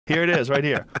Here it is, right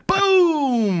here.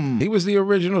 Boom! He was the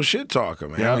original shit talker,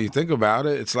 man. Yeah. When you think about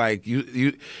it, it's like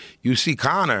you see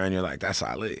Conor and you're like, that's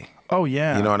Ali. Oh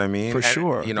yeah, You know what I mean? For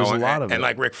sure. You know, there's a lot of it. And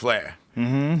like Ric Flair.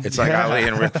 It's like Ali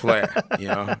and Ric Flair. You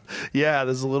know? Yeah,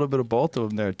 there's a little bit of both of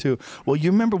them there too. Well,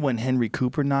 you remember when Henry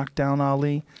Cooper knocked down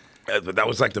Ali? That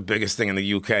was like the biggest thing in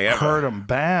the UK ever. Hurt him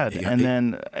bad, and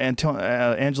then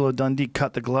Angelo Dundee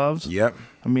cut the gloves. Yep.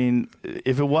 I mean,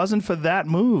 if it wasn't for that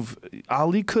move,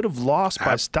 Ali could have lost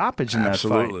by stoppage in that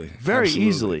fight. Very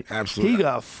easily. Absolutely. He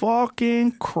got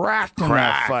fucking cracked in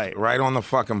that fight. Right on the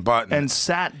fucking button. And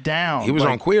sat down. He was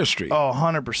on Queer Street. Oh,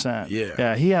 100%. Yeah.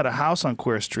 Yeah, he had a house on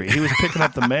Queer Street. He was picking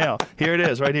up the mail. Here it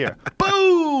is, right here.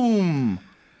 Boom!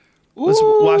 Let's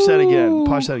watch that again.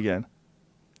 Watch that again.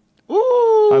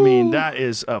 Ooh. I mean, that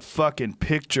is a fucking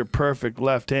picture-perfect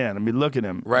left hand. I mean, look at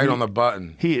him. Right on the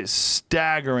button. He is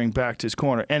staggering back to his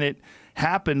corner. And it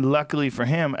happened, luckily for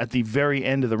him, at the very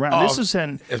end of the round. This was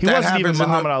he wasn't even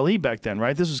Muhammad Ali back then,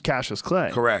 right? This was Cassius Clay.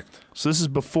 Correct. So this is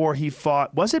before he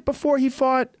fought. Was it before he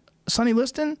fought Sonny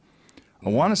Liston? I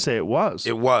want to say it was.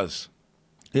 It was.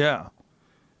 Yeah.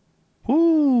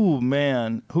 Ooh,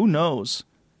 man. Who knows?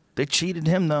 They cheated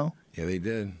him, though. Yeah, they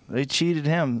did. They cheated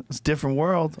him. It's a different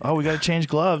world. Oh, we got to change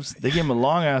gloves. They gave him a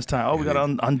long ass time. Oh, we got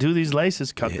to undo these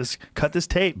laces. Cut this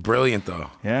tape. Brilliant though.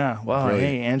 Yeah. Well, Brilliant.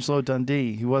 hey, Angelo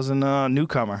Dundee. He wasn't a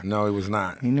newcomer. No, he was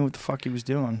not. He knew what the fuck he was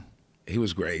doing. He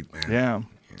was great, man. Yeah.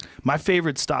 My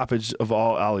favorite stoppage of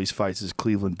all Ali's fights is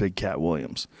Cleveland Big Cat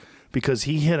Williams, because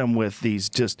he hit him with these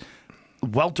just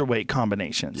welterweight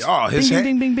combinations. Oh, his bing,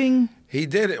 bing, bing, bing, bing. He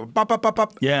did it. Bop, bop, bop,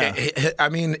 bop. Yeah. I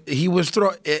mean, he was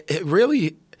it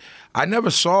really. I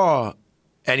never saw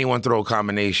anyone throw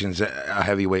combinations at a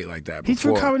heavyweight like that before. He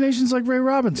threw combinations like Ray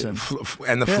Robinson.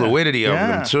 And the fluidity of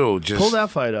them, too. Just pull that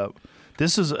fight up.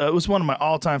 This is it was one of my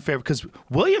all-time favorite, because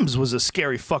Williams was a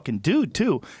scary fucking dude,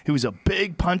 too. He was a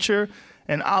big puncher,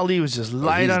 and Ali was just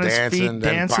light on his feet,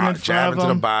 dancing in front of him.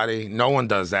 To the body. No one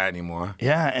does that anymore.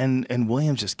 Yeah, and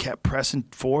Williams just kept pressing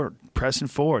forward.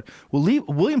 Well,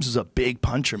 Williams was a big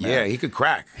puncher, man. Yeah, he could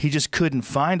crack. He just couldn't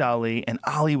find Ali, and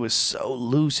Ali was so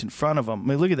loose in front of him. I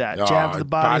mean, look at that. Jab to the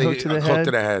body, hook to the head. Hook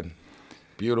to the head.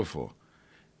 Beautiful.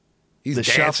 He's the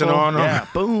dancing shuffle, on him. Yeah,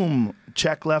 boom.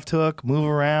 Check left hook, move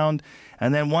around.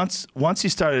 And then once he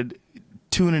started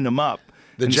tuning him up,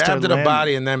 the jab to the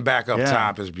body and then back up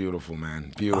top is beautiful,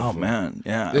 man. Beautiful. Oh, man.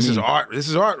 Yeah. This is art. This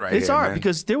is art right here. It's art, man.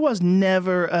 because there was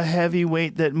never a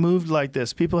heavyweight that moved like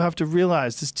this. People have to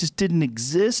realize this just didn't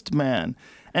exist, man.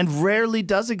 And rarely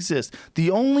does exist.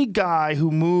 The only guy who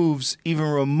moves even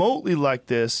remotely like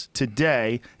this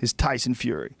today is Tyson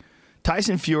Fury.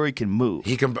 Tyson Fury can move.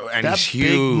 He can, and that he's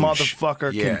huge. Big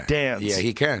motherfucker can dance. Yeah,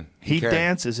 he can. He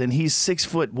dances, and he's 6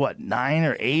 foot, what, 9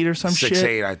 or 8 or some shit?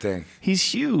 6'8", I think. He's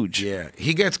huge. Yeah,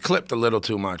 he gets clipped a little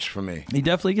too much for me. He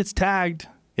definitely gets tagged.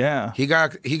 Yeah. He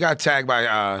got tagged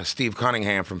by Steve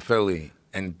Cunningham from Philly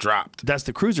and dropped. That's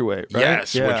the cruiserweight, right?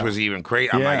 Yes, which was even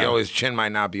crazy. I'm like, yo, his chin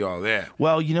might not be all there.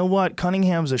 Well, you know what?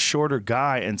 Cunningham's a shorter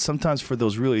guy, and sometimes for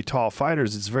those really tall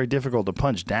fighters, it's very difficult to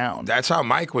punch down. That's how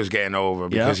Mike was getting over,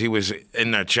 because he was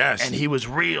in the chest. And he was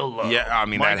real low. Yeah, I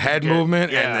mean, Mike, that head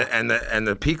movement and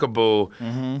the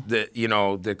peekaboo that, you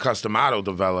know, that Customato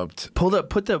developed.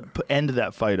 Put the end of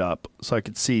that fight up so I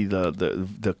could see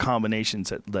the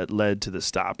combinations that led to the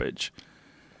stoppage.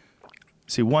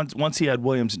 See, once he had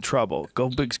Williams in trouble, go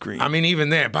big screen. I mean,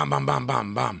 even there, bam, bam, bam,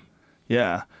 bam, bam.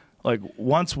 Yeah, like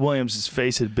once Williams'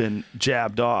 face had been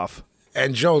jabbed off.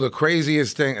 And Joe, the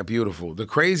craziest thing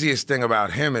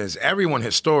about him is everyone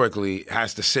historically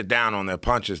has to sit down on their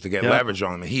punches to get leverage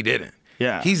on him, and he didn't.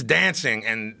 Yeah, he's dancing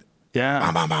and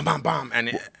bam, bam, bam, bam, bam,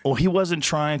 and well, he wasn't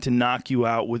trying to knock you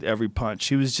out with every punch.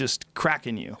 He was just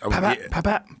cracking you. Pap, pap,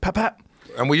 pap, pap, pap.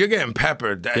 And when you're getting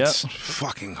peppered, that's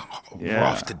fucking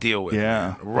rough to deal with.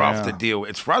 Yeah, man. Rough to deal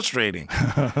with. It's frustrating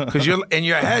because you're in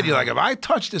your head. You're like, if I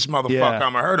touch this motherfucker,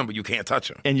 I'm gonna hurt him, but you can't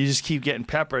touch him. And you just keep getting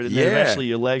peppered, and then eventually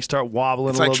your legs start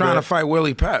wobbling. It's a like little trying bit. to fight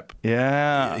Willie Pep.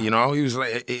 Yeah, you know, he was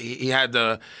like, he had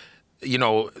the, you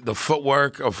know, the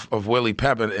footwork of Willie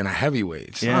Pep in a heavyweight.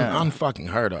 It's unfucking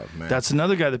heard of, man. That's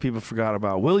another guy that people forgot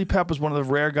about. Willie Pep was one of the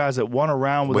rare guys that won a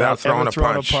round without ever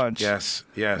throwing a punch. Yes,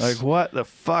 yes. Like, what the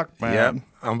fuck, man? Yep,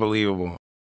 unbelievable.